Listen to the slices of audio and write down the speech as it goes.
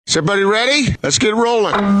Is everybody ready? Let's get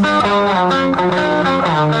rolling.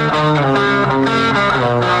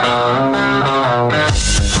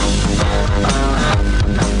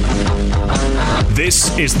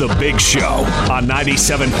 This is The Big Show on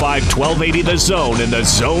 97.5, 1280 The Zone and The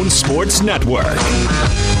Zone Sports Network.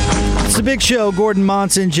 It's The Big Show. Gordon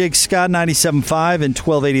Monson, Jake Scott, 97.5 and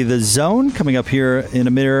 1280 The Zone. Coming up here in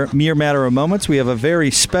a mere matter of moments, we have a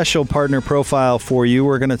very special partner profile for you.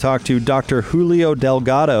 We're going to talk to Dr. Julio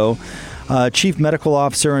Delgado, Chief Medical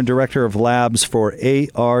Officer and Director of Labs for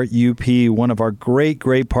ARUP, one of our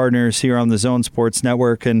great partners here on the Zone Sports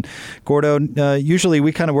Network. And Gordo, usually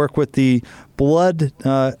we kind of work with the blood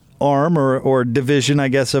arm or division, I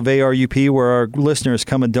guess, of ARUP, where our listeners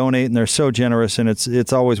come and donate, and they're so generous, and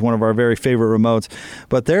it's always one of our very favorite remotes.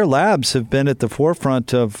 But their labs have been at the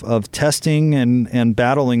forefront of testing and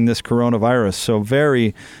battling this coronavirus. So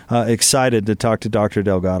very excited to talk to Dr.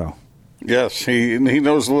 Delgado. Yes, he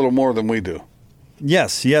knows a little more than we do.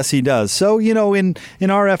 Yes, he does. So, in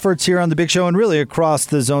our efforts here on The Big Show and really across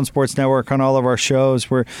the Zone Sports Network on all of our shows,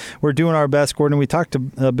 we're doing our best, Gordon. We talked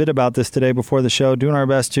a bit about this today before the show, doing our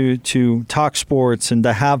best to talk sports and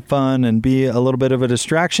to have fun and be a little bit of a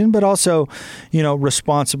distraction, but also,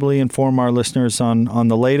 responsibly inform our listeners on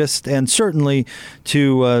the latest, and certainly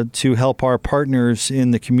to help our partners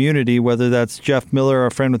in the community, whether that's Jeff Miller,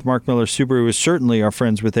 our friend with Mark Miller Subaru, is certainly our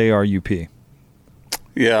friends with ARUP.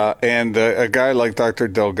 Yeah, and a guy like Dr.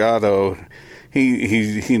 Delgado,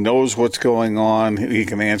 he knows what's going on. He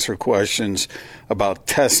can answer questions about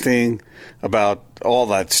testing, about all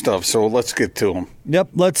that stuff. So let's get to him. Yep,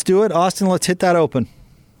 let's do it. Austin, let's hit that open.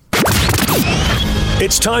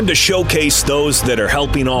 It's time to showcase those that are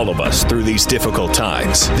helping all of us through these difficult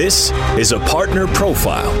times. This is a partner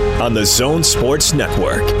profile on the Zone Sports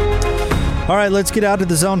Network. All right, let's get out to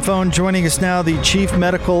the Zone phone. Joining us now, the Chief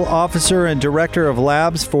Medical Officer and Director of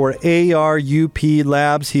Labs for ARUP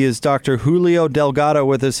Labs. He is Dr. Julio Delgado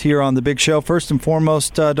with us here on The Big Show. First and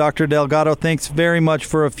foremost, Dr. Delgado, thanks very much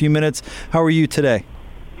for a few minutes. How are you today?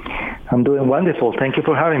 I'm doing wonderful. Thank you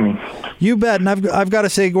for having me. You bet. And I've got to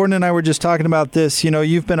say, Gordon and I were just talking about this.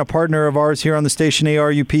 You've been a partner of ours here on the station.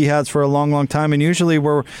 ARUP has for a long time. And usually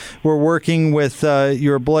we're working with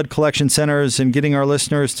your blood collection centers and getting our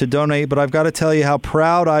listeners to donate. But I've got to tell you how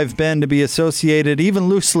proud I've been to be associated, even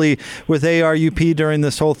loosely, with ARUP during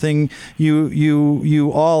this whole thing.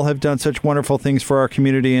 You all have done such wonderful things for our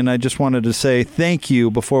community. And I just wanted to say thank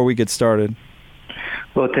you before we get started.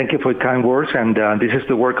 Well, thank you for kind words, and this is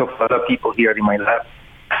the work of other people here in my lab.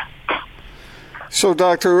 So,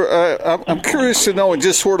 Doctor, I'm curious to know, in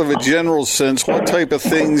just sort of a general sense, what type of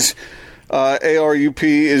things ARUP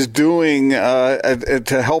is doing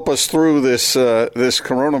to help us through this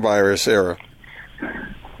coronavirus era.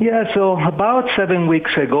 Yeah, so about 7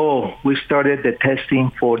 weeks ago, we started the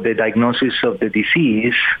testing for the diagnosis of the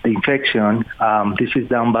disease, the infection. This is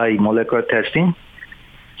done by molecular testing.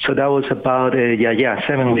 So that was about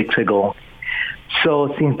 7 weeks ago.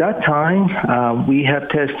 So since that time, we have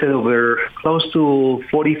tested over close to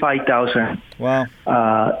 45,000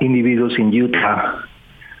 individuals in Utah,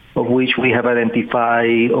 of which we have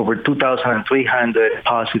identified over 2,300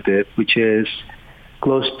 positive, which is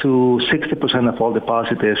close to 60% of all the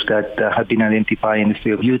positives that have been identified in the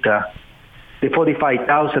state of Utah. The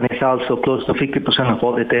 45,000 is also close to 50% of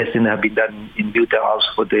all the testing that have been done in Utah also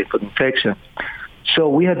for the infection. So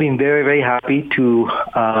we have been very, very happy to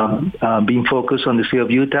being focused on the state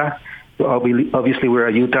of Utah. Obviously, we're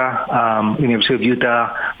a University of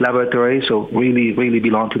Utah laboratory, so really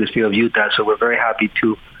belong to the state of Utah. So we're very happy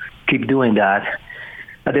to keep doing that.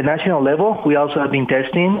 At the national level, we also have been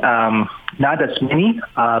testing, not as many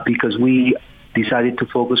because we decided to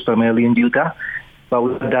focus primarily in Utah, but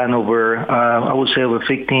we've done over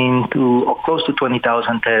 15 to close to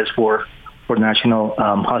 20,000 tests for national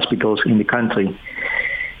hospitals in the country.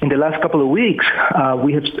 In the last couple of weeks,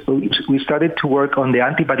 we started to work on the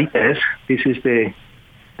antibody test. This is the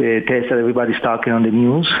test that everybody's talking on the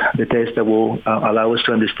news, the test that will allow us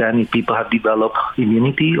to understand if people have developed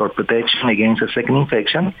immunity or protection against a second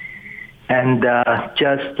infection. And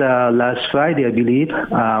just last Friday, I believe,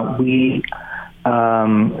 we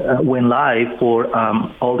went live for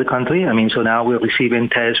all the country. So now we're receiving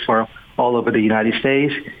tests for all over the United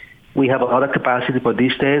States. We have a lot of capacity for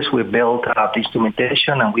these tests. We built the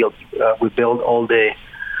instrumentation, and we built all the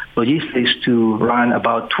logistics to run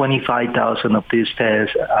about 25,000 of these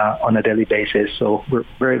tests on a daily basis. So we're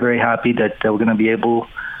very, very happy that we're going to be able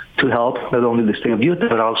to help not only the state of Utah,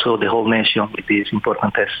 but also the whole nation with these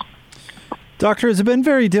important tests. Doctor, has it been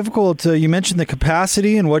very difficult? You mentioned the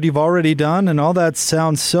capacity and what you've already done, and all that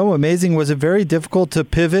sounds so amazing. Was it very difficult to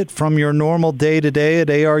pivot from your normal day-to-day at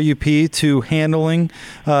ARUP to handling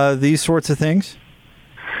these sorts of things?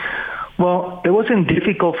 Well, it wasn't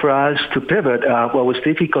difficult for us to pivot. What was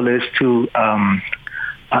difficult is to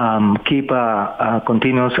keep a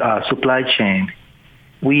continuous supply chain.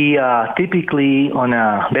 We typically, on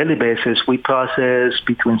a daily basis, we process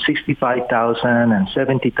between 65,000 and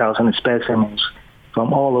 70,000 specimens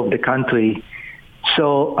from all over the country.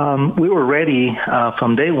 So we were ready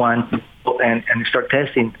from day one and start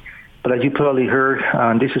testing. But as you probably heard,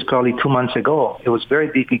 this is probably 2 months ago, it was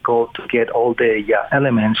very difficult to get all the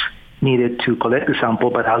elements needed to collect the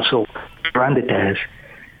sample, but also run the test.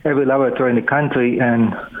 Every laboratory in the country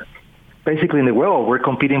and basically in the world, we're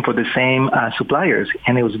competing for the same suppliers,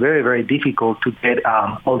 and it was very, very difficult to get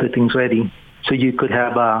all the things ready so you could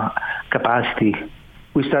have capacity.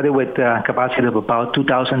 We started with a capacity of about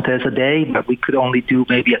 2,000 tests a day, but we could only do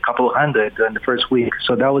maybe a couple of hundred during the first week.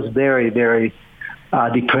 So that was very, very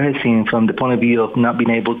depressing from the point of view of not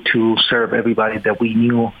being able to serve everybody that we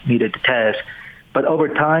knew needed the test. But over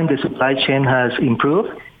time, the supply chain has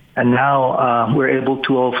improved. And now we're able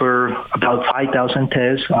to offer about 5,000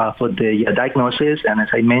 tests for the diagnosis, and as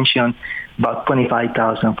I mentioned, about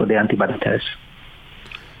 25,000 for the antibody tests.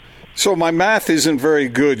 So my math isn't very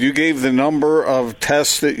good. You gave the number of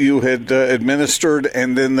tests that you had administered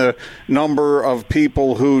and then the number of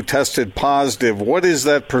people who tested positive. What is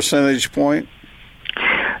that percentage point?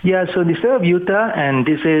 Yeah, so the state of Utah, and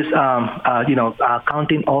this is,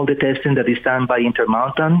 counting all the testing that is done by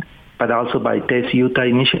Intermountain, but also by Test Utah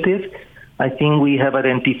Initiative. I think we have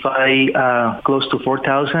identified close to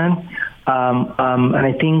 4,000. And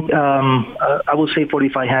I think, I would say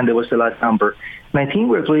 4,500 was the last number. And I think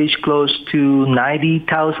we've reached close to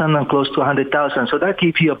 90,000 and close to 100,000. So that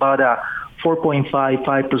gives you about a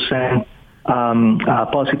 4.55%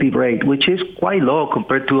 positive rate, which is quite low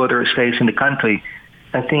compared to other states in the country.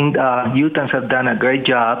 I think Utahns have done a great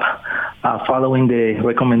job following the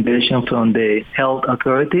recommendation from the health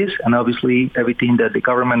authorities and obviously everything that the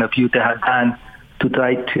government of Utah has done to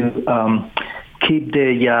try to keep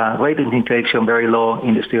the rate of infection very low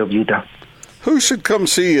in the state of Utah. Who should come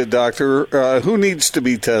see you, doctor? Who needs to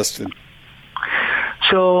be tested?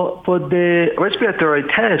 So for the respiratory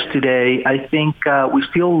test today, I think we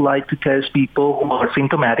still like to test people who are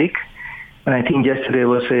symptomatic. And I think yesterday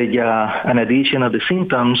was an addition of the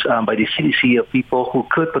symptoms by the CDC of people who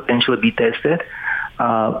could potentially be tested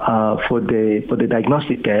for the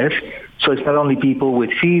diagnostic test. So it's not only people with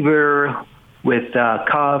fever, with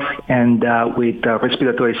cough, and with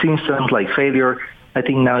respiratory symptoms like failure. I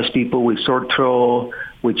think now it's people with sore throat,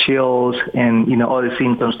 with chills, and other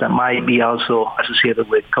symptoms that might be also associated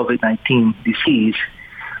with COVID-19 disease.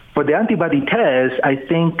 For the antibody test, I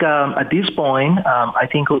think at this point, I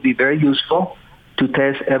think it would be very useful to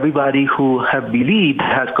test everybody who have believed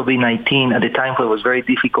has COVID-19 at the time when it was very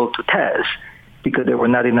difficult to test because there were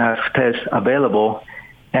not enough tests available.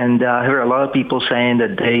 And I heard a lot of people saying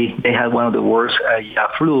that they had one of the worst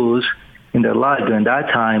flus in their life during that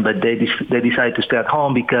time, but they decided to stay at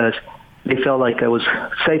home because they felt like it was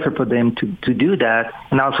safer for them to do that,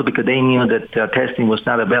 and also because they knew that testing was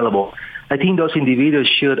not available. I think those individuals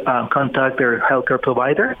should contact their healthcare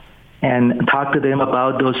provider and talk to them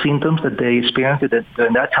about those symptoms that they experienced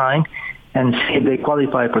during that time and see if they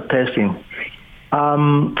qualify for testing.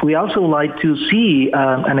 We also like to see,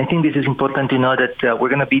 and I think this is important to know that we're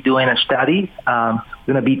going to be doing a study. We're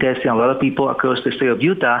going to be testing a lot of people across the state of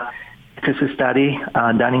Utah. This is a study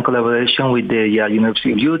done in collaboration with the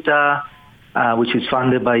University of Utah, which is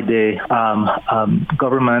funded by the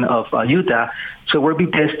government of Utah. So we're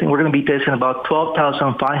going to be testing about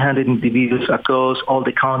 12,500 individuals across all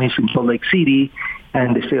the counties in Salt Lake City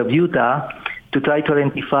and the state of Utah to try to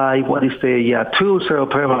identify what is the true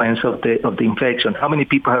seroprevalence of the infection. How many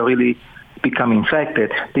people have really become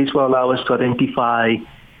infected? This will allow us to identify,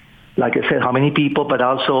 like I said, how many people, but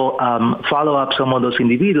also follow up some of those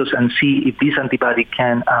individuals and see if this antibody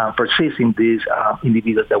can persist in these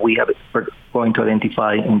individuals that we have going to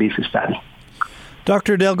identify in this study.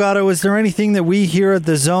 Dr. Delgado, is there anything that we here at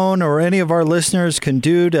The Zone or any of our listeners can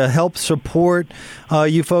do to help support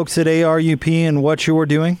you folks at ARUP and what you're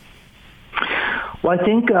doing? Well, I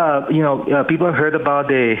think, people have heard about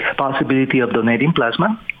the possibility of donating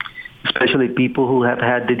plasma, especially people who have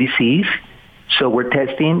had the disease. So we're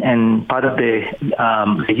testing, and part of the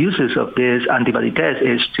uses of this antibody test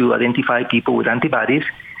is to identify people with antibodies.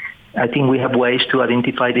 I think we have ways to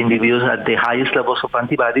identify the individuals at the highest levels of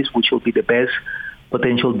antibodies, which will be the best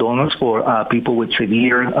potential donors for people with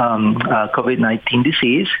severe COVID-19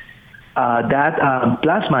 disease. that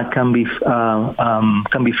plasma can be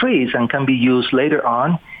freeze and can be used later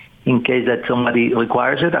on in case that somebody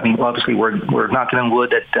requires it. I mean, obviously, we're knocking on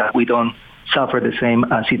wood that we don't suffer the same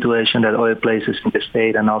situation that other places in the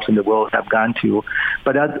state and also in the world have gone to.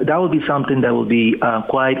 But that would be something that would be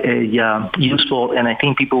quite useful, and I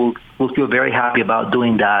think people will feel very happy about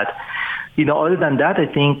doing that. Other than that, I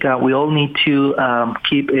think we all need to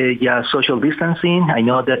keep social distancing. I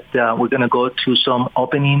know that we're going to go to some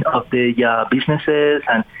opening of the businesses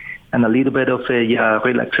and a little bit of a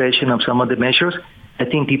relaxation of some of the measures. I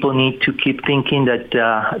think people need to keep thinking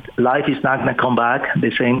that life is not going to come back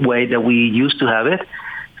the same way that we used to have it,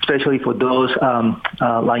 especially for those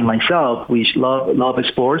like myself, which love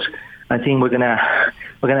sports. I think we're gonna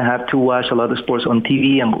have to watch a lot of sports on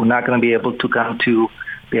TV, and we're not going to be able to come to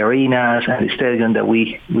the arenas and the stadium that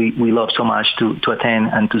we love so much to attend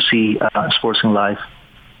and to see sports in live.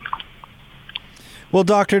 Well,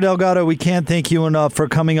 Dr. Delgado, we can't thank you enough for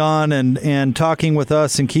coming on and talking with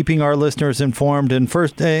us and keeping our listeners informed. And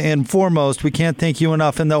first and foremost, we can't thank you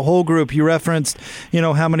enough. And the whole group, you referenced,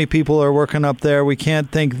 how many people are working up there. We can't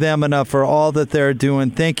thank them enough for all that they're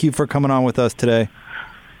doing. Thank you for coming on with us today.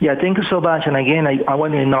 Yeah, thank you so much. And again, I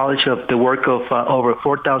want to acknowledge of the work of over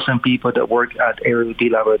 4,000 people that work at ARUP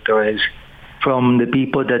laboratories, from the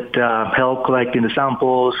people that help collecting the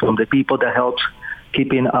samples, from the people that helps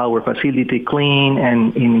keeping our facility clean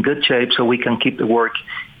and in good shape so we can keep the work.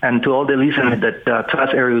 And to all the listeners that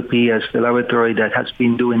trust ARUP as the laboratory that has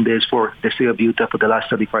been doing this for the state of Utah for the last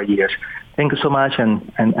 35 years. Thank you so much. And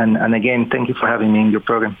again, thank you for having me in your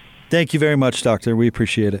program. Thank you very much, Doctor. We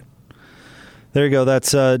appreciate it. There you go.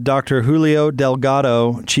 That's Dr. Julio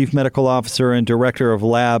Delgado, Chief Medical Officer and Director of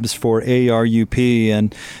Labs for ARUP.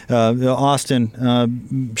 And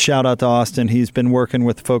Austin, shout out to Austin. He's been working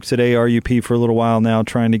with folks at ARUP for a little while now,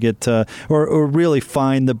 trying to get or really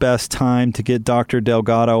find the best time to get Dr.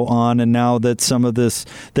 Delgado on. And now that some of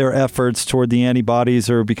their efforts toward the antibodies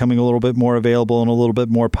are becoming a little bit more available and a little bit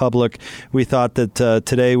more public, we thought that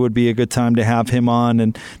today would be a good time to have him on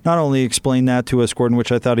and not only explain that to us, Gordon,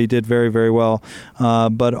 which I thought he did very, very well,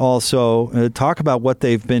 but also talk about what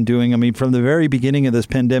they've been doing. I mean, from the very beginning of this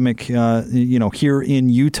pandemic, here in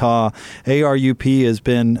Utah, ARUP has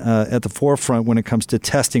been at the forefront when it comes to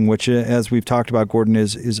testing, which, as we've talked about, Gordon,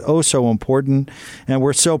 is oh so important. And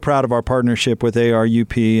we're so proud of our partnership with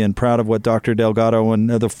ARUP and proud of what Dr. Delgado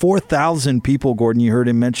and the 4,000 people, Gordon, you heard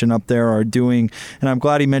him mention up there, are doing. And I'm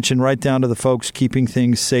glad he mentioned right down to the folks keeping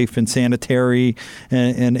things safe and sanitary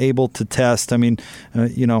and able to test. I mean,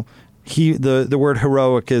 the word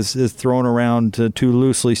heroic is thrown around too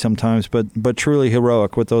loosely sometimes, but truly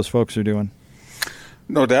heroic what those folks are doing.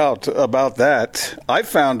 No doubt about that. I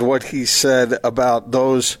found what he said about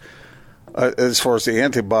those, as far as the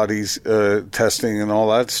antibodies testing and all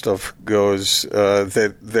that stuff goes,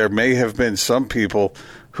 that there may have been some people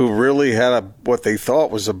who really had what they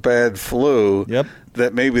thought was a bad flu,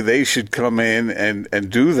 that maybe they should come in and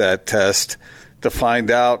do that test to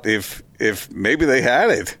find out if maybe they had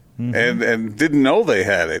it. Mm-hmm. And didn't know they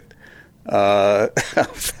had it.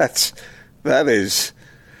 That's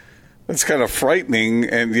kind of frightening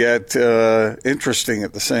and yet interesting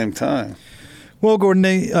at the same time. Well, Gordon,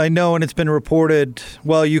 I know, and it's been reported.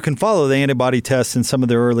 Well, you can follow the antibody tests and some of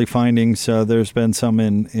their early findings. There's been some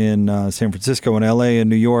in San Francisco and LA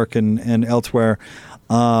and New York and elsewhere.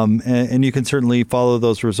 And you can certainly follow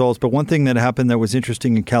those results. But one thing that happened that was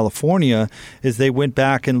interesting in California is they went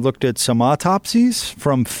back and looked at some autopsies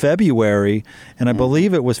from February, and I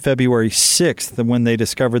believe it was February 6th when they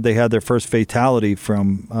discovered they had their first fatality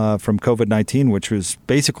from COVID-19, which was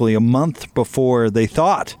basically a month before they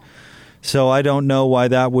thought. So I don't know why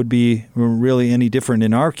that would be really any different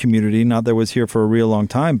in our community. Not that it was here for a real long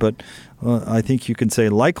time, but I think you can say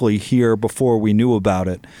likely here before we knew about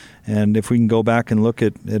it. And if we can go back and look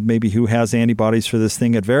at maybe who has antibodies for this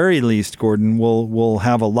thing, at very least, Gordon, we'll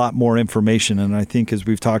have a lot more information. And I think, as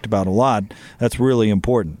we've talked about a lot, that's really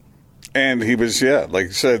important. And he was, like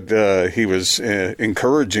you said, he was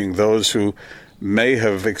encouraging those who may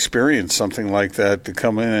have experienced something like that to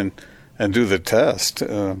come in and do the test.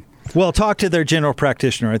 Well, talk to their general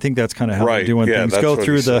practitioner. I think that's kind of how they're doing things. Go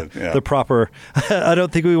through the proper. I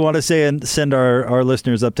don't think we want to say and send our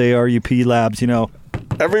listeners up to ARUP labs,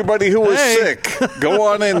 Everybody who was sick, go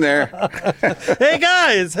on in there. Hey,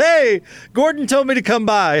 guys. Hey, Gordon told me to come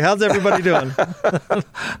by. How's everybody doing?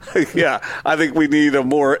 Yeah, I think we need a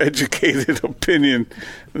more educated opinion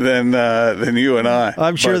than you and I.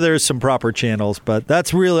 I'm sure there's some proper channels, but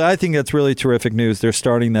I think that's really terrific news. They're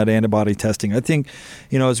starting that antibody testing. I think,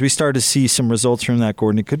 as we start to see some results from that,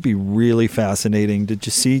 Gordon, it could be really fascinating to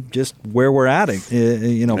just see just where we're at,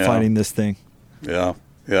 fighting this thing. Yeah.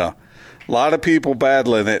 A lot of people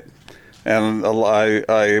battling it, and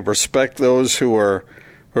I respect those who are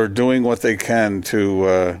doing what they can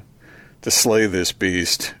to slay this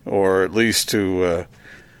beast, or at least to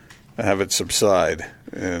have it subside.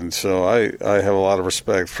 And so I have a lot of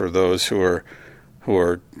respect for those who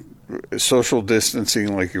are social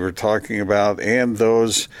distancing, like you were talking about, and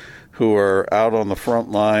those who are out on the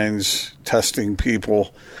front lines testing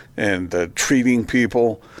people and treating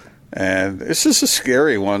people. And this is a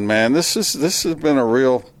scary one, man. This has been a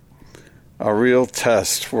real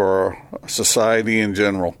test for society in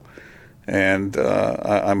general. And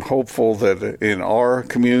I'm hopeful that in our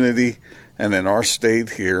community and in our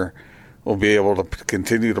state here, we'll be able to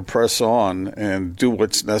continue to press on and do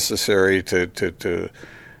what's necessary to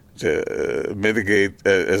mitigate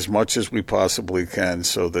as much as we possibly can,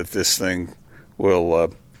 so that this thing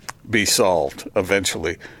will be solved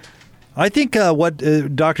eventually. I think what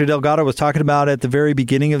Dr. Delgado was talking about at the very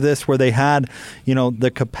beginning of this, where they had,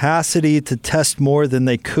 the capacity to test more than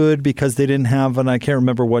they could because they didn't have, and I can't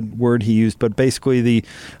remember what word he used, but basically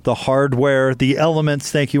the hardware, the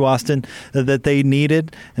elements, thank you, Austin, that they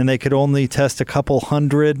needed, and they could only test a couple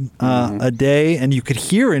hundred a day. And you could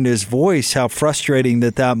hear in his voice how frustrating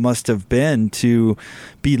that must have been to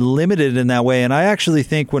be limited in that way. And I actually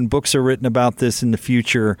think when books are written about this in the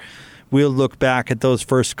future, we'll look back at those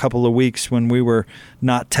first couple of weeks when we were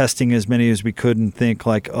not testing as many as we could and think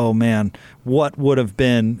like, oh man, what would have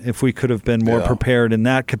been if we could have been more prepared in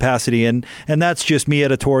that capacity. And that's just me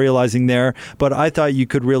editorializing there. But I thought you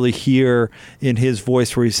could really hear in his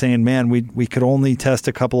voice where he's saying, man, we could only test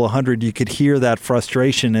a couple of hundred. You could hear that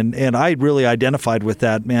frustration. And I really identified with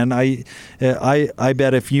that, man. I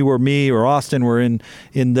bet if you or me or Austin were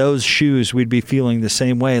in those shoes, we'd be feeling the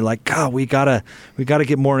same way. Like, God, we gotta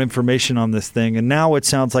get more information on this thing. And now it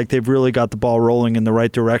sounds like they've really got the ball rolling in the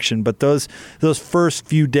right direction. But those first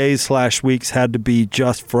few days / weeks had to be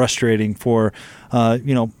just frustrating for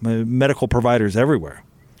medical providers everywhere.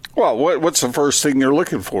 Well, what's the first thing you're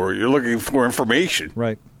looking for? You're looking for information.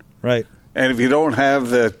 Right. And if you don't have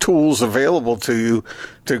the tools available to you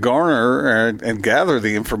to garner and gather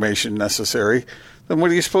the information necessary, then what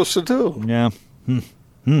are you supposed to do? Yeah.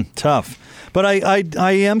 Tough. But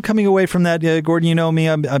I am coming away from that, Gordon. You know me.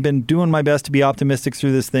 I've been doing my best to be optimistic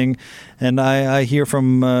through this thing. And I hear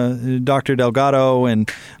from Dr. Delgado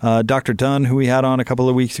and Dr. Dunn, who we had on a couple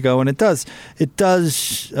of weeks ago. And it does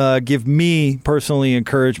give me personally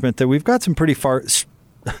encouragement that we've got some pretty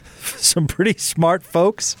smart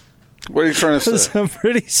folks. What are you trying to say? Some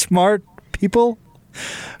pretty smart people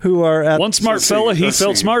who are at one smart fella. He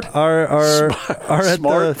felt smart. Are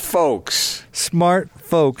smart folks. Smart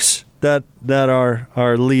folks that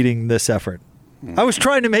are leading this effort. I was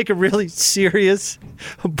trying to make a really serious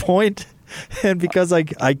point, and because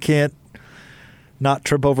I can't not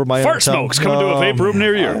trip over my fart smokes coming to a vape room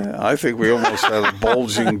near you. I think we almost had a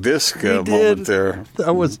bulging disc moment there.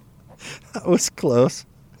 That was close.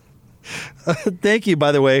 Thank you,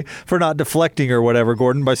 by the way, for not deflecting or whatever,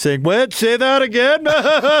 Gordon, by saying, "What? Say that again."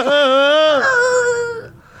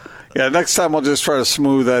 Yeah, next time I'll just try to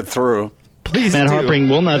smooth that through. Please Matt do. Harpring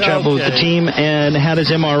will not travel with the team and had his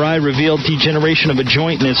MRI revealed degeneration of a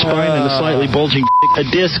joint in his spine and a slightly bulging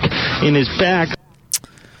disc in his back.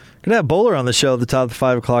 Gonna have Bowler on the show at the top of the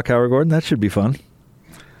 5 o'clock hour, Gordon. That should be fun.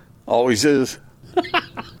 Always is.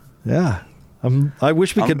 Yeah. I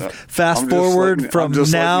wish we could fast forward from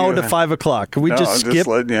now to 5 o'clock. Can we just skip? I'm just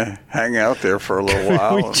letting you hang out there for a little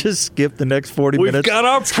while. We just skip the next 40 minutes. We've got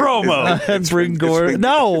our promo. And bring Gordon.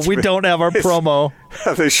 No, we don't have our promo.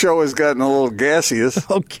 The show has gotten a little gaseous.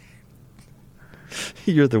 Okay.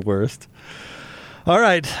 You're the worst. All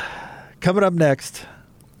right. Coming up next,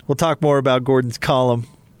 we'll talk more about Gordon's column.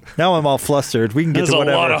 Now I'm all flustered. We can get to whatever.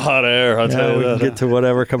 There's a lot of hot air, I'll tell you we that. can get to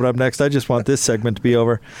whatever coming up next. I just want this segment to be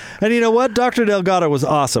over. And you know what? Dr. Delgado was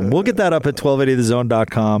awesome. We'll get that up at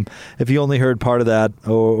 1280thezone.com. If you only heard part of that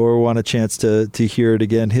or want a chance to hear it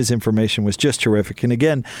again, his information was just terrific. And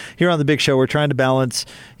again, here on The Big Show, we're trying to balance,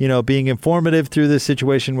 being informative through this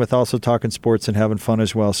situation with also talking sports and having fun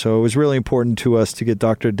as well. So it was really important to us to get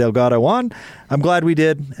Dr. Delgado on. I'm glad we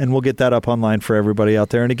did, and we'll get that up online for everybody out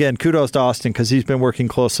there. And again, kudos to Austin because he's been working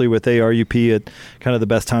closely especially with ARUP at kind of the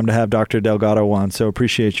best time to have Dr. Delgado on. So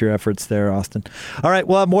appreciate your efforts there, Austin. All right,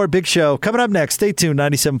 we'll have more Big Show coming up next. Stay tuned,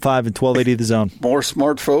 97.5 and 1280 The Zone. More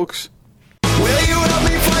smart folks. Will you help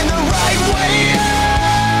me find the right way up?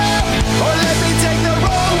 Or let me take the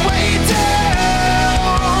wrong way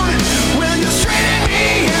down? Will you straighten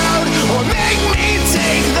me out? Or make me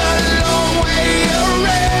take the long way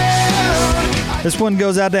around? This one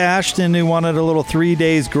goes out to Ashton, who wanted a little 3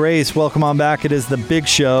 days grace. Welcome on back. It is The Big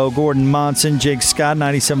Show. Gordon Monson, Jake Scott,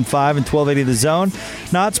 97.5 and 1280 The Zone.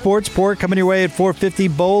 Not Sports Port coming your way at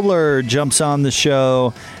 4:50. Bowler jumps on the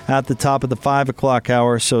show at the top of the 5 o'clock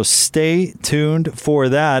hour, so stay tuned for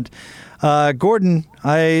that. Gordon,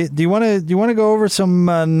 do you want to go over some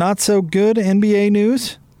not so good NBA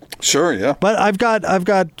news? Sure, yeah. But I've got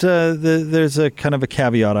there's a kind of a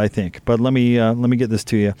caveat, I think. But let me get this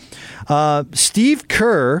to you. Steve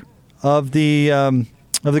Kerr of the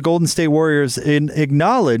Golden State Warriors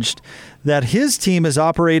acknowledged that his team is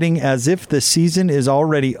operating as if the season is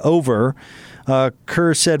already over.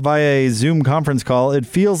 Kerr said via a Zoom conference call, it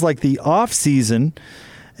feels like the off season,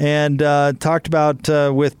 and talked about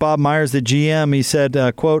with Bob Myers, the GM. He said,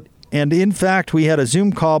 quote, and in fact, we had a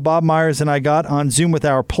Zoom call. Bob Myers and I got on Zoom with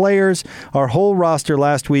our players, our whole roster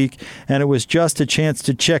last week, and it was just a chance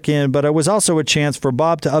to check in. But it was also a chance for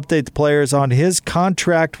Bob to update the players on his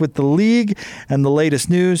contract with the league and the latest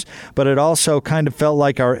news. But it also kind of felt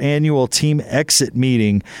like our annual team exit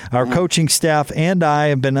meeting. Our coaching staff and I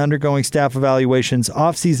have been undergoing staff evaluations,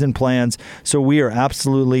 off-season plans, so we are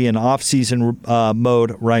absolutely in off-season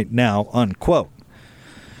mode right now, unquote.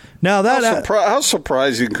 Now how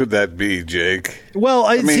surprising could that be, Jake? Well,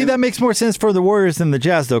 I see that makes more sense for the Warriors than the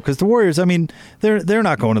Jazz, though, because the Warriors, I mean, they're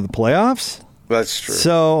not going to the playoffs. That's true.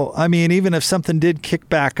 So, I mean, even if something did kick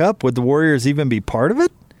back up, would the Warriors even be part of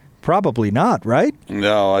it? Probably not, right?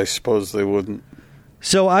 No, I suppose they wouldn't.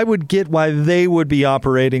 So I would get why they would be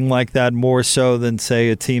operating like that more so than,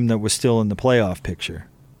 say, a team that was still in the playoff picture.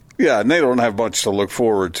 Yeah, and they don't have much to look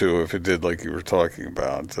forward to if it did like you were talking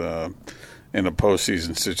about. In a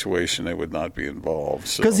postseason situation, they would not be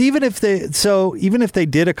involved. Because even if they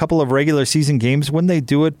did a couple of regular season games, wouldn't they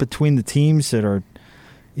do it between the teams that are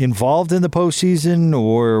involved in the postseason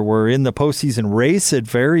or were in the postseason race at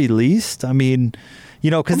very least? I mean,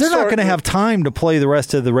 because they're not going to have time to play the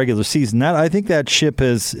rest of the regular season. I think that ship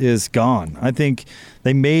is gone. I think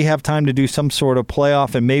they may have time to do some sort of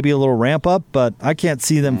playoff and maybe a little ramp up, but I can't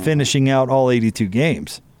see them finishing out all 82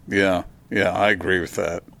 games. Yeah, I agree with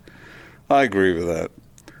that. The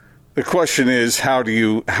question is, how do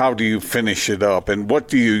you finish it up, and what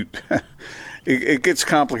do you? It gets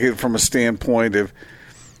complicated from a standpoint of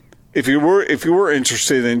if you were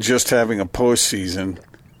interested in just having a postseason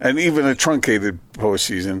and even a truncated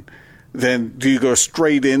postseason, then do you go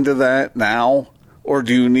straight into that now, or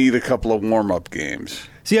do you need a couple of warm-up games?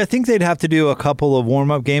 See, I think they'd have to do a couple of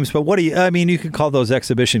warm-up games, but you could call those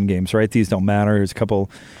exhibition games, right? These don't matter. There's a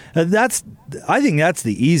couple. I think that's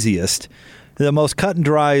the easiest. The most cut and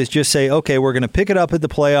dry is just say, okay, we're going to pick it up at the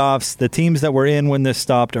playoffs. The teams that were in when this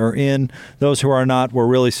stopped are in. Those who are not, we're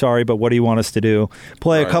really sorry, but what do you want us to do?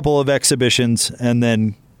 Play a couple of exhibitions and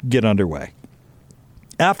then get underway.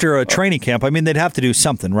 After a training camp, they'd have to do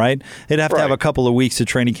something, right? They'd have to have a couple of weeks of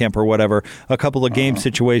training camp or whatever, a couple of game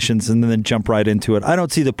situations, and then jump right into it. I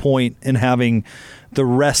don't see the point in having the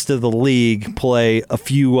rest of the league play a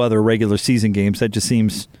few other regular season games. That just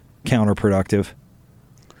seems counterproductive.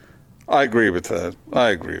 I agree with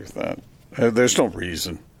that. There's no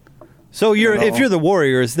reason. So if you're the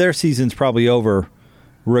Warriors, their season's probably over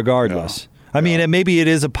regardless. Yeah. Maybe it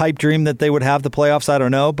is a pipe dream that they would have the playoffs. I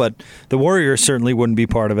don't know, but the Warriors certainly wouldn't be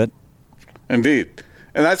part of it. Indeed.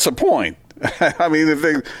 And that's the point.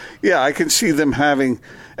 I can see them having,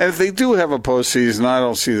 and if they do have a postseason, I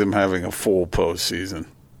don't see them having a full postseason.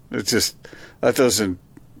 That doesn't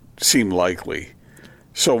seem likely.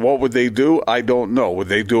 So what would they do? I don't know. Would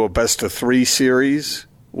they do a best-of-3 series?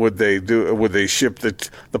 Would they ship the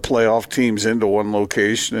playoff teams into one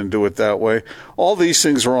location and do it that way? All these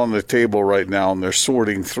things are on the table right now, and they're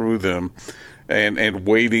sorting through them and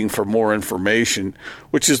waiting for more information,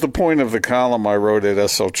 which is the point of the column I wrote at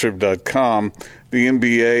sltrib.com. The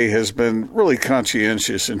NBA has been really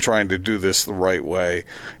conscientious in trying to do this the right way,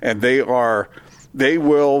 and they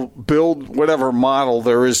will build whatever model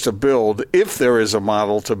there is to build, if there is a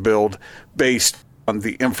model to build, based on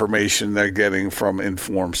the information they're getting from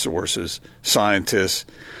informed sources, scientists,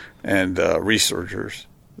 and researchers.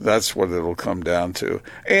 That's what it'll come down to.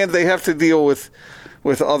 And they have to deal with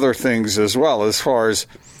other things as well, as far as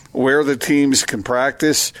where the teams can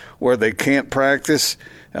practice, where they can't practice,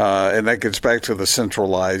 and that gets back to the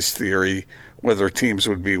centralized theory. Whether teams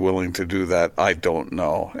would be willing to do that, I don't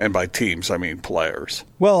know. And by teams, I mean players.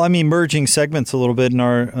 Well, I mean, merging segments a little bit in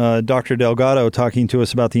our Dr. Delgado talking to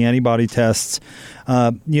us about the antibody tests.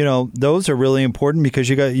 Those are really important because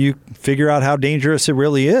you figure out how dangerous it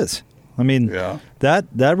really is. I mean,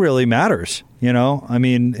 that really matters. I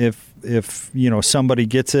mean, if somebody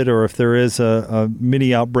gets it, or if there is a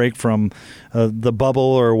mini outbreak from the bubble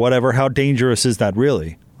or whatever, how dangerous is that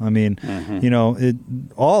really? I mean,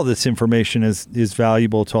 all this information is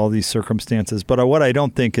valuable to all these circumstances. But what I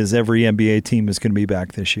don't think is every NBA team is going to be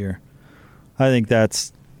back this year. I think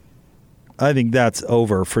that's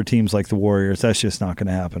over for teams like the Warriors. That's just not going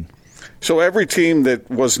to happen. So every team that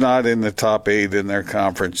was not in the top 8 in their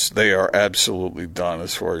conference, they are absolutely done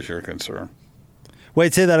as far as you're concerned.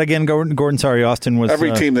 Wait, say that again, Gordon. Sorry, Austin was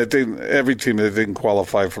every team that didn't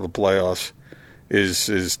qualify for the playoffs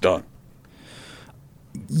is done.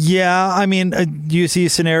 Yeah, I mean, do you see a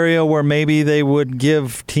scenario where maybe they would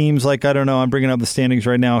give teams like, I don't know, I'm bringing up the standings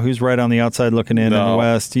right now, who's right on the outside looking in the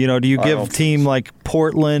West? Do you give a team like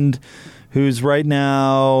Portland, who's right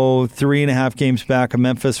now 3.5 games back of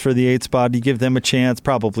Memphis for the 8th spot, do you give them a chance?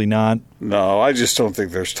 Probably not. No, I just don't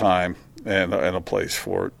think there's time and a place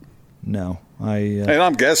for it. No. And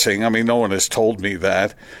I'm guessing. I mean, no one has told me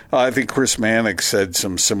that. I think Chris Mannix said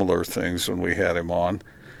some similar things when we had him on,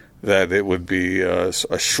 that it would be a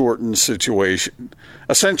shortened situation.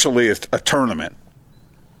 Essentially, a tournament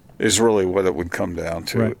is really what it would come down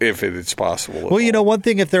to, right, if it's possible. Well, one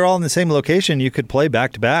thing, if they're all in the same location, you could play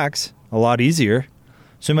back-to-backs a lot easier.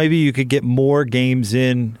 So maybe you could get more games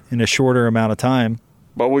in a shorter amount of time.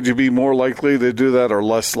 But would you be more likely to do that or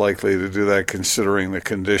less likely to do that considering the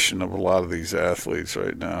condition of a lot of these athletes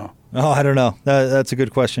right now? Oh, I don't know. That's a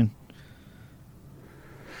good question.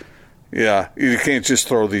 Yeah, you can't just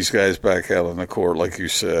throw these guys back out on the court like you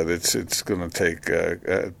said. It's going to take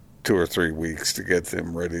 2 or 3 weeks to get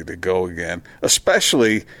them ready to go again,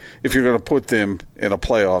 especially if you're going to put them in a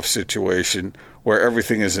playoff situation where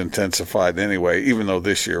everything is intensified anyway, even though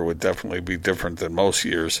this year would definitely be different than most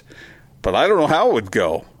years. But I don't know how it would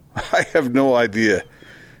go. I have no idea.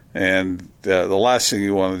 And the last thing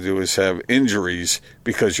you want to do is have injuries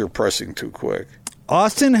because you're pressing too quick.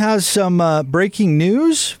 Austin has some breaking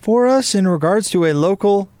news for us in regards to a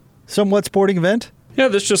local, somewhat sporting event. Yeah,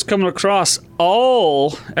 this just coming across.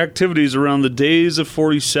 All activities around the Days of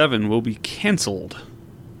 47 will be canceled,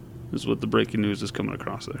 is what the breaking news is coming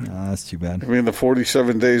across there. Oh, that's too bad. I mean, the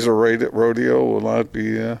 47 Days of Rodeo will not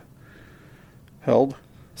be held?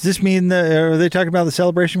 Does this mean are they talking about the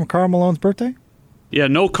celebration of Karl Malone's birthday? Yeah,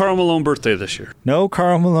 no Karl Malone birthday this year. No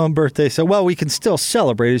Karl Malone birthday. So, we can still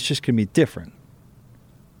celebrate. It's just going to be different.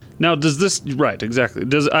 Now, does this... Right, exactly.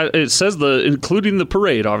 It says including the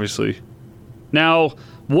parade, obviously. Now,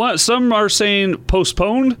 some are saying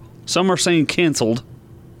postponed, some are saying canceled.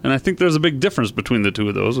 And I think there's a big difference between the two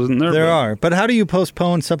of those, isn't there? There are. But how do you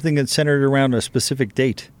postpone something that's centered around a specific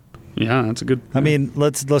date? Yeah, that's a good... I mean,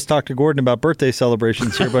 let's talk to Gordon about birthday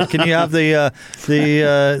celebrations here, but can you have the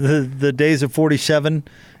Days of 47,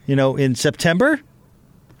 in September?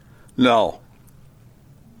 No.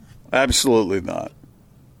 Absolutely not.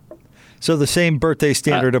 So the same birthday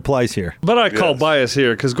standard applies here. But I call bias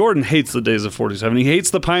here because Gordon hates the Days of 47. He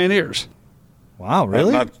hates the Pioneers. Wow,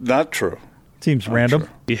 really? Not true. Seems random.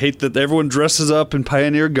 True. You hate that everyone dresses up in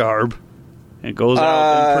Pioneer garb and goes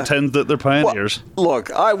out and pretends that they're pioneers. Well,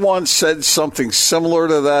 look, I once said something similar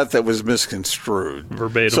to that was misconstrued.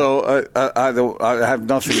 Verbatim. So I have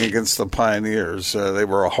nothing against the pioneers. They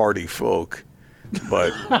were a hardy folk.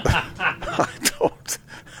 But I don't.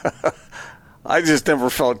 I just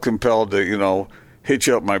never felt compelled to, hitch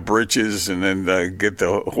up my britches and then get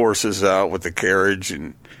the horses out with the carriage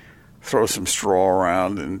and throw some straw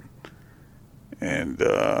around and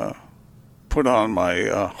put on my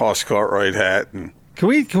Hoss Cartwright hat. And Can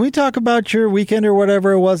we talk about your weekend or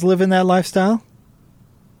whatever it was living that lifestyle?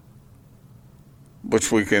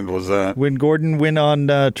 Which weekend was that? When Gordon went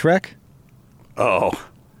on Trek? Oh.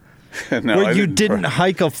 No, where you didn't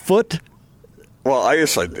hike a foot? Well,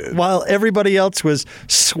 yes, I did. While everybody else was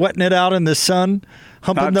sweating it out in the sun,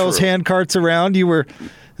 humping those hand carts around, you were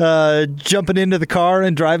jumping into the car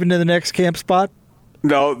and driving to the next camp spot?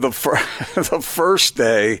 No, the first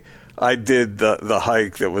day I did the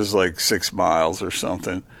hike that was like 6 miles or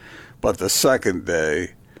something. But the second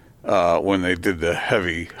day, when they did the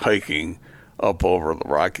heavy hiking up over the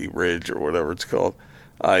Rocky Ridge or whatever it's called,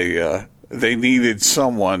 they needed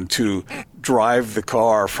someone to drive the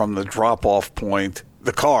car from the drop-off point,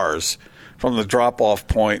 from the drop-off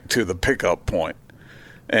point to the pickup point.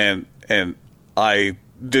 And I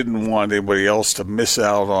didn't want anybody else to miss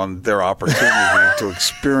out on their opportunity to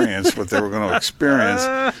experience what they were going to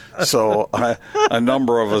experience. So a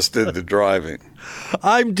number of us did the driving.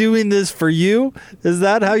 I'm doing this for you. Is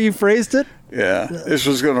that how you phrased it? Yeah, this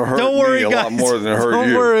was going to hurt Don't worry, me a guys. lot more than it hurt Don't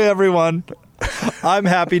you. worry, everyone. I'm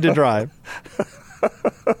happy to drive.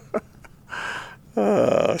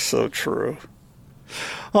 So true.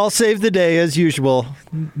 I'll save the day as usual.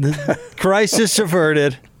 Crisis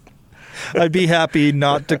averted. I'd be happy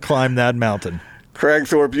not to climb that mountain.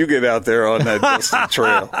 Cragthorpe, you get out there on that dusty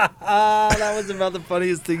trail. That was about the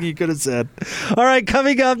funniest thing you could have said. All right,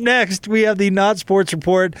 coming up next, we have the Not Sports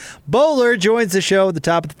Report. Bowler joins the show at the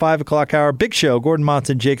top of the 5 o'clock hour. Big show. Gordon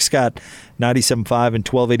Monson, Jake Scott, 97.5 and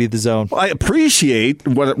 1280 The Zone. I appreciate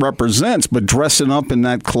what it represents, but dressing up in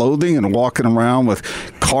that clothing and walking around with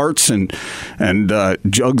carts and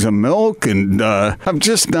jugs of milk, and I'm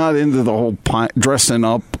just not into the whole dressing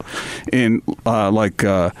up in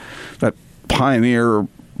that Pioneer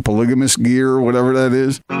polygamous gear or whatever that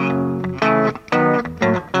is.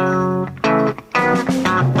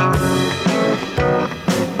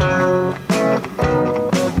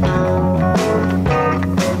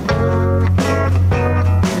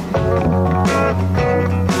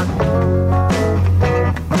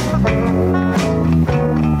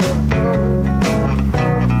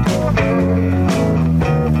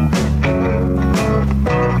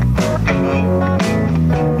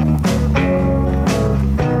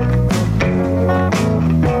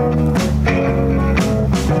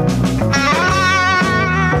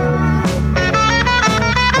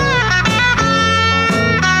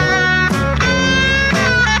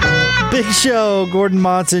 Show. Gordon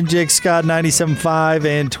Monson, Jake Scott, 97.5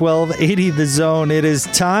 and 1280 The Zone. It is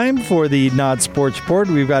time for the Not Sports Report.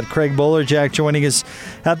 We've got Craig Bowlerjack joining us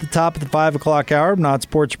at the top of the 5 o'clock hour. Not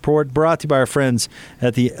Sports Report brought to you by our friends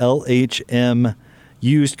at the LHM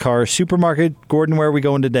Used Car Supermarket. Gordon, where are we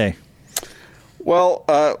going today? Well,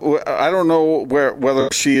 I don't know whether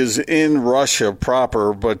she is in Russia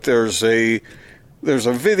proper, but there's a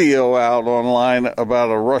video out online about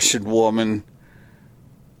a Russian woman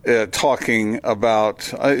talking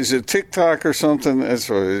about, is it TikTok or something? That's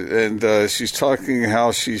what and she's talking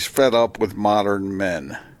how she's fed up with modern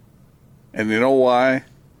men. And you know why?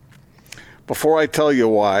 Before I tell you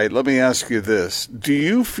why, let me ask you this. Do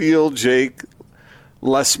you feel, Jake,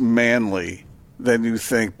 less manly than you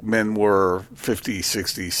think men were 50,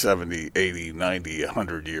 60, 70, 80, 90,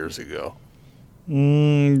 100 years ago?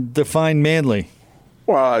 Define manly.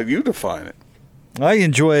 Well, you define it. I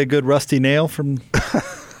enjoy a good rusty nail from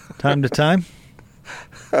time to time.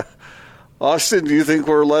 Austin, do you think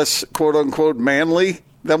we're less, quote-unquote, manly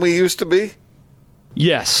than we used to be?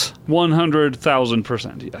 Yes,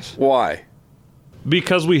 100,000%, yes. Why?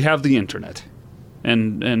 Because we have the internet,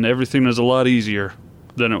 and everything is a lot easier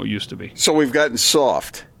than it used to be. So we've gotten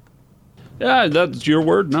soft. Yeah, that's your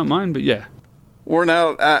word, not mine, but yeah. We're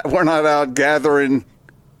not out gathering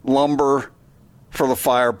lumber for the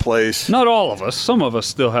fireplace. Not all of us. Some of us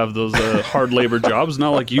still have those hard labor jobs, not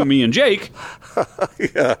like you, me, and Jake.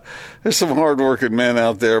 Yeah, there's some hard-working men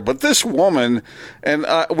out there. But this woman, and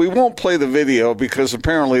we won't play the video because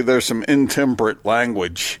apparently there's some intemperate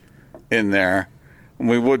language in there, and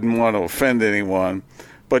we wouldn't want to offend anyone.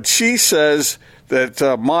 But she says that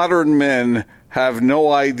modern men have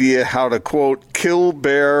no idea how to, quote, kill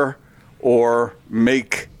bear or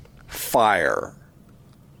make fire.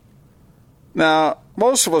 Now,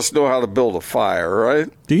 most of us know how to build a fire, right?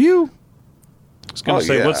 Do you? I was going to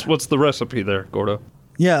say, yeah. what's the recipe there, Gordo?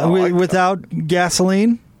 Yeah, without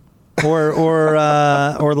gasoline or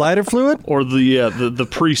lighter fluid, or the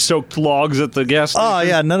pre-soaked logs at the gas station. Oh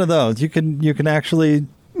yeah, none of those. You can actually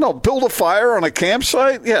build a fire on a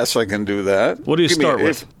campsite. Yes, I can do that. What do you start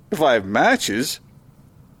with? If I have matches,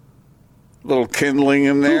 little kindling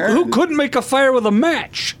in there. Who couldn't make a fire with a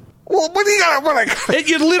match? Well, what do you got?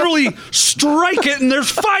 You literally strike it and there's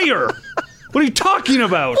fire. What are you talking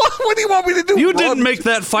about? What do you want me to do? You didn't make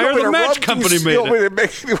that fire. The match company made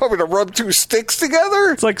it. You want me to rub two sticks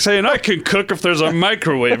together? It's like saying I can cook if there's a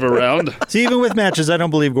microwave around. See, even with matches, I don't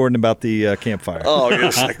believe Gordon about the campfire. Oh,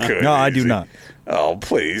 yes, I could. No, I do not. Oh,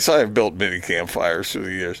 please. I have built many campfires through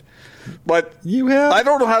the years. But you have? I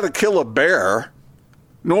don't know how to kill a bear,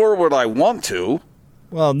 nor would I want to.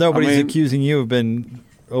 Well, nobody's accusing you of being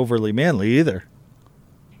overly manly either.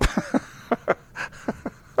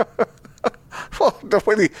 Well,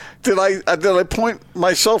 did I point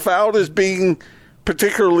myself out as being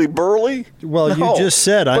particularly burly? Well, No, you just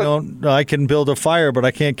said I can build a fire, but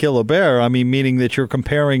I can't kill a bear. I mean, meaning that you're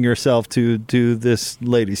comparing yourself to this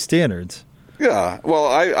lady's standards. Yeah, well,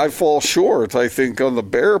 I fall short, I think, on the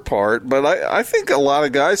bear part, but I think a lot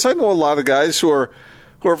of guys, I know a lot of guys who are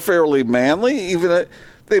fairly manly, even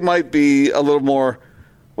they might be a little more,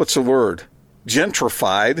 what's the word,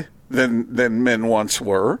 gentrified than men once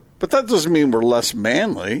were, but that doesn't mean we're less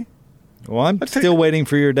manly. Well, I'm still waiting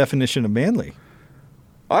for your definition of manly.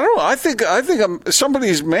 I don't know. I think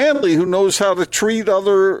somebody's manly who knows how to treat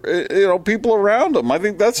other people around them. I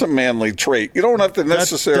think that's a manly trait. You don't have to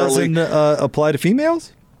necessarily. That doesn't apply to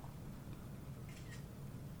females?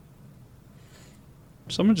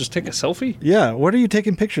 Someone just take a selfie? Yeah. What are you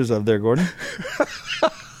taking pictures of there, Gordon?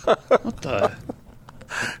 What the?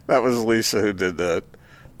 That was Lisa who did that.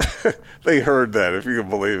 They heard that, if you can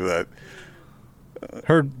believe that.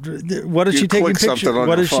 What is she taking pictures?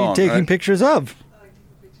 What is she taking pictures of?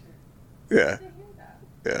 Yeah.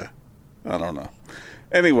 I don't know.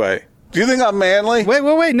 Anyway, do you think I'm manly?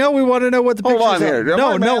 Wait. No, we want to know what the pictures are. Hold on here. Am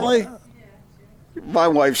I manly? My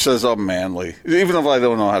wife says I'm manly, even if I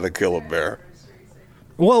don't know how to kill a bear.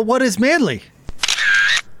 Well, what is manly?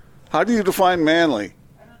 How do you define manly?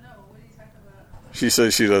 I don't know. What are you talking about? She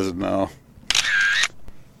says she doesn't know.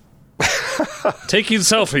 Taking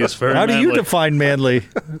selfies for How do you define manly?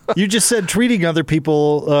 You just said treating other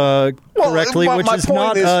people correctly, which is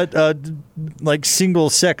not a single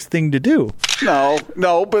sex thing to do.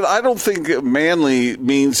 No, but I don't think manly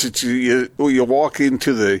means that you walk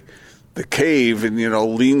into the cave and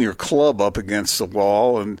lean your club up against the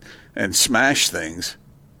wall and smash things.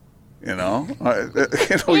 You don't have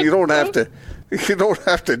to. You don't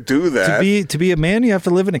have to do that. To be a man, you have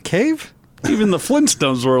to live in a cave. Even the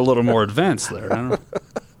Flintstones were a little more advanced there. I don't know.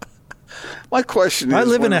 My question is, I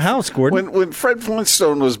live in a house, Gordon. When Fred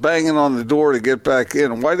Flintstone was banging on the door to get back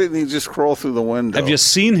in, why didn't he just crawl through the window? Have you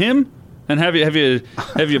seen him? And have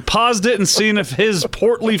you paused it and seen if his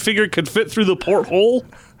portly figure could fit through the porthole?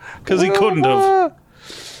 Because he couldn't have.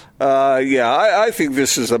 I think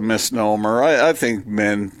this is a misnomer. I think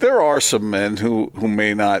there are some men who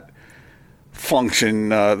may not function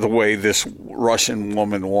the way this Russian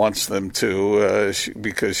woman wants them to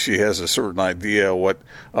because she has a certain idea what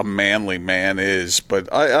a manly man is.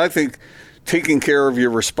 But I think taking care of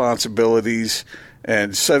your responsibilities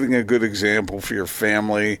and setting a good example for your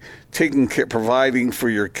family, providing for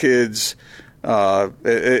your kids,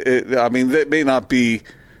 that may not be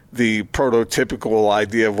the prototypical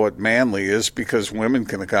idea of what manly is, because women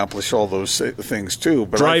can accomplish all those things too.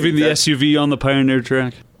 But driving the SUV on the Pioneer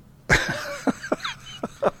track.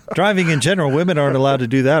 Driving in general, women aren't allowed to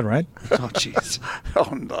do that, right? Oh, jeez.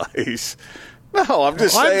 Oh, nice. No, I'm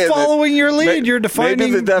just saying. I'm following your lead. You're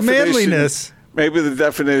defining manliness. Maybe the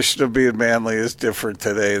definition of being manly is different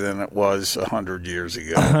today than it was 100 years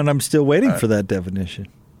ago. And I'm still waiting for that definition.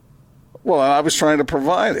 Well, I was trying to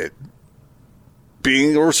provide it.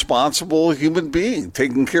 Being a responsible human being,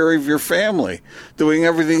 taking care of your family, doing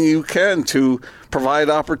everything you can to provide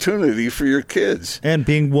opportunity for your kids. And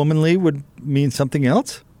being womanly would mean something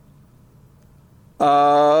else?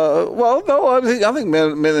 Well, no, I think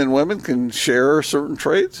men and women can share certain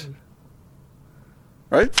traits.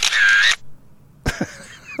 Right?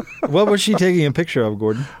 What was she taking a picture of,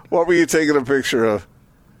 Gordon? What were you taking a picture of?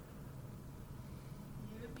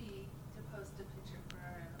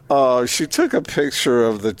 She took a picture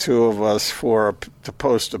of the two of us to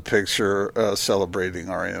post a picture celebrating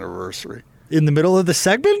our anniversary. In the middle of the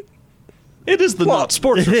segment? It is the Not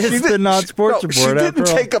Sports Report. It is the Not Sports Report. She didn't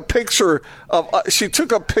take a picture of she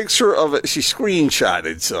took a picture of it. She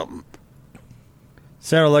screenshotted something.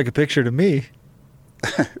 Sounded like a picture to me.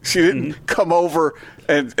 She didn't come over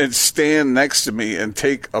and stand next to me and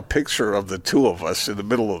take a picture of the two of us in the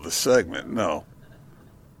middle of the segment. No.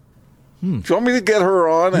 Do you want me to get her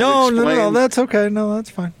on? No, that's okay. No, that's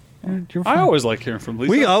fine. You're fine. I always like hearing from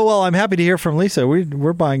Lisa. I'm happy to hear from Lisa.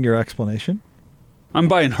 We're buying your explanation. I'm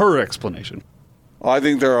buying her explanation. I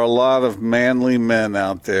think there are a lot of manly men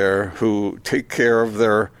out there who take care of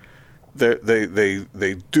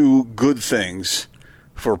they do good things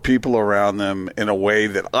for people around them in a way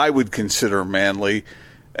that I would consider manly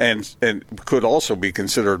and could also be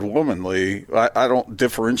considered womanly. I don't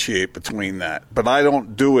differentiate between that. But I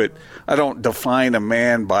don't do it. I don't define a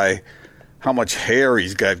man by how much hair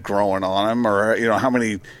he's got growing on him, or how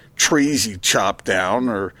many trees he chopped down,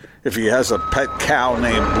 or if he has a pet cow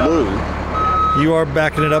named Blue. You are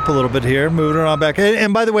backing it up a little bit here, moving it on back.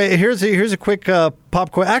 And by the way, here's a quick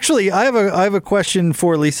pop question. Actually, I have a question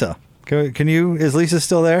for Lisa. Is Lisa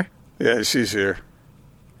still there? Yeah, she's here.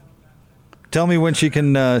 Tell me when she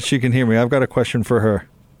can hear me. I've got a question for her.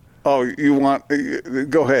 Oh, you want?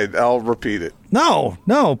 Go ahead. I'll repeat it. No.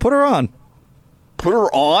 Put her on. Put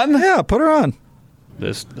her on? Yeah, put her on.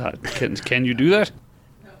 Can you do that?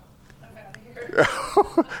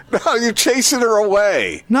 No, you're chasing her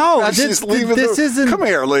away. No, That's this just leaving isn't. Come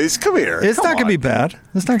here, Lise. Come here. It's Come not going to on. be bad.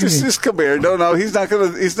 It's not going to be. Just come here. No, he's not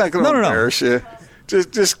gonna. He's not gonna No. embarrass you.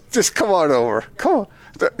 Just come on over. Come on.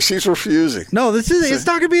 She's refusing. No, it's not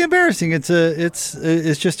going to be embarrassing. It's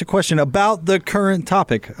just a question about the current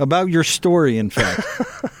topic, about your story, in fact.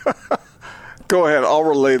 Go ahead. I'll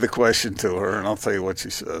relay the question to her, and I'll tell you what she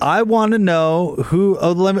says. I want to know who.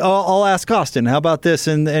 I'll ask Austin. How about this?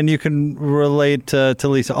 And you can relate to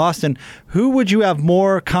Lisa. Austin, who would you have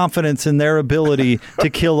more confidence in their ability to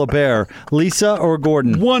kill a bear, Lisa or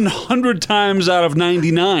Gordon? 100 times out of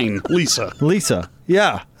 99, Lisa. Lisa.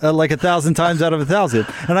 Yeah, like 1,000 times out of 1,000.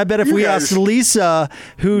 And I bet if we asked Lisa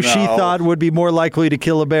who she thought would be more likely to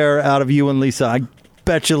kill a bear out of you and Lisa, I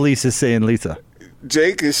bet you Lisa's saying Lisa.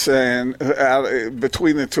 Jake is saying,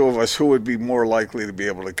 between the two of us, who would be more likely to be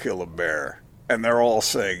able to kill a bear? And they're all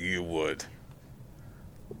saying you would.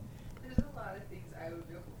 There's a lot of things I would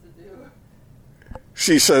be able to do.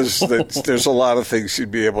 She says that there's a lot of things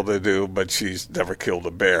she'd be able to do, but she's never killed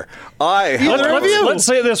a bear. Let's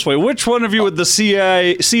say it this way. Which one of you would the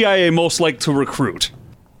CIA most like to recruit?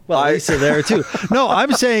 Well, Lisa there too. No,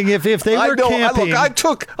 I'm saying if they were camping. I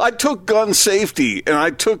took gun safety and I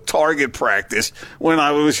took target practice when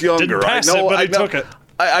I was younger. Didn't pass it, but I took it.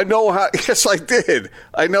 I know how. Yes, I did.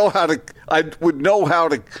 I know how to. I would know how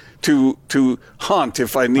to hunt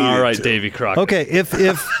if I needed. All right, to. Davy Crockett. Okay,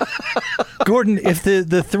 if Gordon, if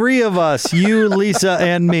the three of us, you, Lisa,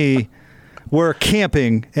 and me, were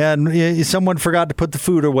camping and someone forgot to put the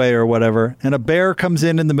food away or whatever, and a bear comes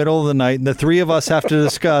in the middle of the night, and the three of us have to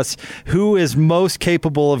discuss who is most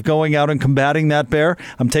capable of going out and combating that bear,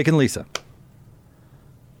 I'm taking Lisa.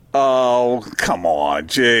 Oh, come on,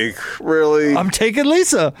 Jake. Really? I'm taking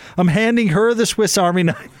Lisa. I'm handing her the Swiss Army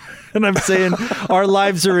knife, and I'm saying our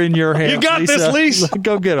lives are in your hands. You got Lisa. this, Lisa.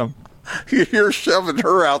 Go get them. You're shoving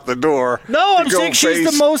her out the door. No, I'm saying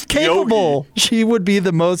she's the most capable. Yogi. She would be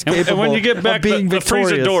the most capable. And when you get back, of being the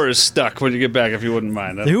freezer victorious. door is stuck when you get back, if you wouldn't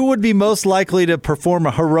mind. Who would be most likely to perform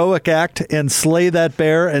a heroic act and slay that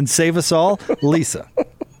bear and save us all? Lisa.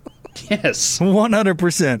 Yes.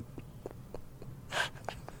 100%.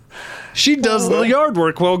 She does the yard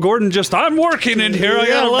work while Gordon I'm working in here. I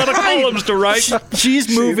got a lot of columns to write.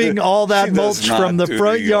 She's moving all that mulch from the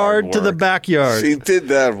front yard to the backyard. She did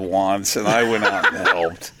that once, and I went out and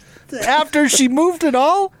helped. After she moved it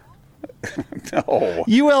all? No.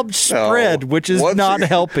 You helped spread, which is not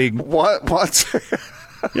helping. What?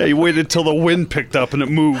 Yeah, you waited till the wind picked up and it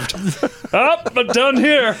moved. But done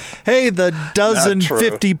here. Hey, the dozen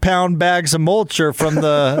 50-pound bags of mulch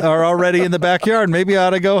are already in the backyard. Maybe I ought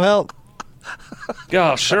to go help.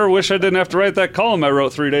 God, sure wish I didn't have to write that column I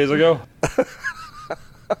wrote 3 days ago.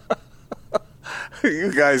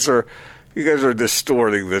 You guys are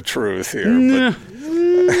distorting the truth here.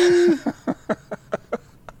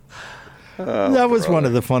 That was one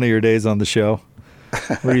of the funnier days on the show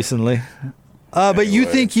recently. But you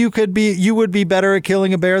think you would be better at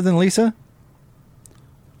killing a bear than Lisa?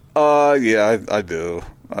 Yeah, I do.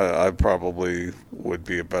 I probably would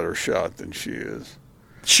be a better shot than she is.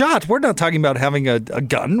 Shot? We're not talking about having a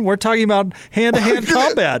gun. We're talking about hand-to-hand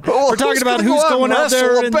combat. We're talking about who's going out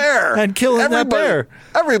there and killing that bear.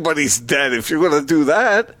 Everybody's dead if you're going to do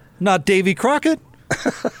that. Not Davy Crockett.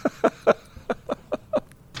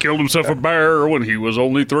 Killed himself a bear when he was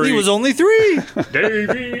only 3. He was only 3.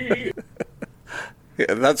 Davy.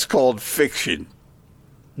 Yeah, that's called fiction.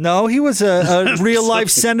 No, he was a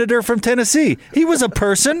real-life senator from Tennessee. He was a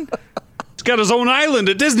person. He's got his own island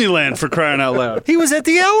at Disneyland, for crying out loud. He was at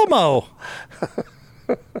the Alamo.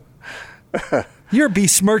 You're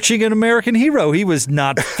besmirching an American hero. He was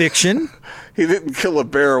not fiction. He didn't kill a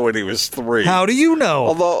bear when he was 3. How do you know?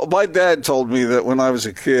 Although my dad told me that when I was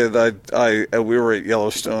a kid, we were at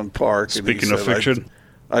Yellowstone Park. Speaking and of fiction,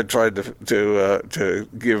 I tried to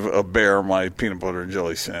give a bear my peanut butter and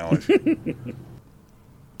jelly sandwich.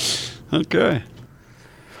 Okay.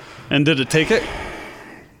 And did it take it?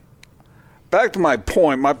 Back to my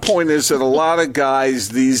point. My point is that a lot of guys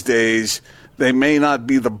these days, they may not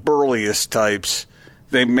be the burliest types.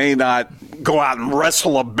 They may not go out and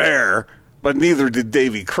wrestle a bear, but neither did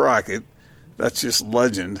Davy Crockett. That's just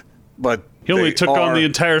legend. But he only took on the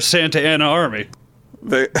entire Santa Ana army.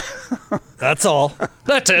 That's all.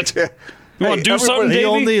 That's it. You want to do something, Davey? He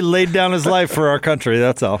only laid down his life for our country.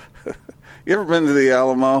 That's all. You ever been to the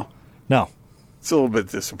Alamo? No. It's a little bit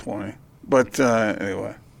disappointing. But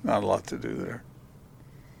anyway, not a lot to do there.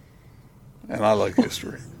 And I like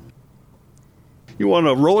history. You want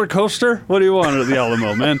a roller coaster? What do you want at the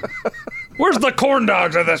Alamo, man? Where's the corn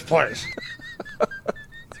dogs of this place?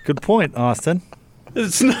 Good point, Austin.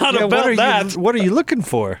 It's not about that. What are you looking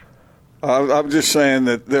for? I'm just saying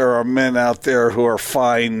that there are men out there who are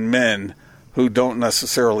fine men who don't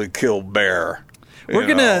necessarily kill bear. We're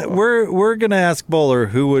gonna ask Bowler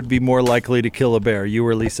who would be more likely to kill a bear, you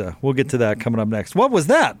or Lisa. We'll get to that coming up next. What was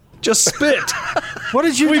that? Just spit. What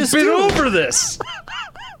did you We've just been do? over this.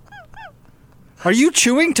 Are you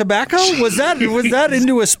chewing tobacco? Was that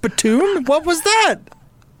into a spittoon? What was that?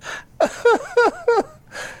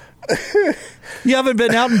 You haven't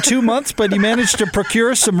been out in 2 months, but you managed to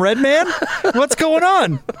procure some Red Man? What's going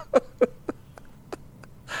on?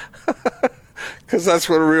 Because that's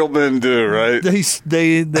what real men do, right? They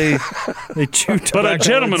chew tobacco. But a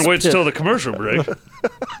gentleman and waits spit. till the commercial break.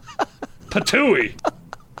 Patooey.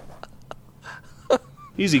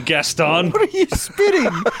 Easy, Gaston. What are you spitting?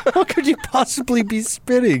 How could you possibly be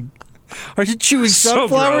spitting? Are you chewing So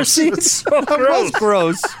sunflower gross. seeds? It's so That was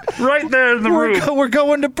gross. Right there in the room. We're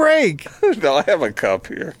going to break. No, I have a cup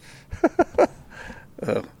here.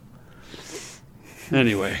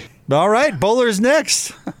 Anyway. All right, Bowler's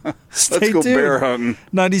next. Stay Let's go tuned. bear hunting.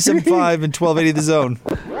 97.5 and 1280 The Zone.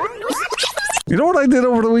 You know what I did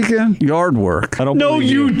over the weekend? Yard work. I don't No, believe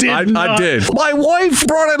you did I not. did. My wife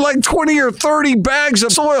brought in like 20 or 30 bags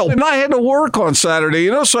of soil, and I had to work on Saturday,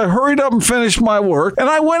 so I hurried up and finished my work, and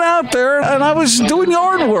I went out there, and I was doing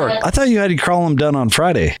yard work. I thought you had to call them done on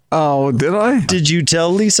Friday. Oh, did I? Did you tell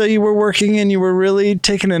Lisa you were working and you were really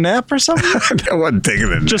taking a nap or something? I wasn't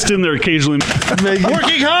taking it. Just in there occasionally.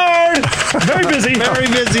 Working hard. Very busy. Very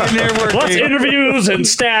busy in there working. Lots of interviews and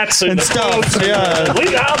stats and stuff. quotes. Yeah. I'll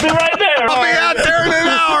be right there. I'll be out there in an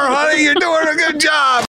hour, honey. You're doing a good job.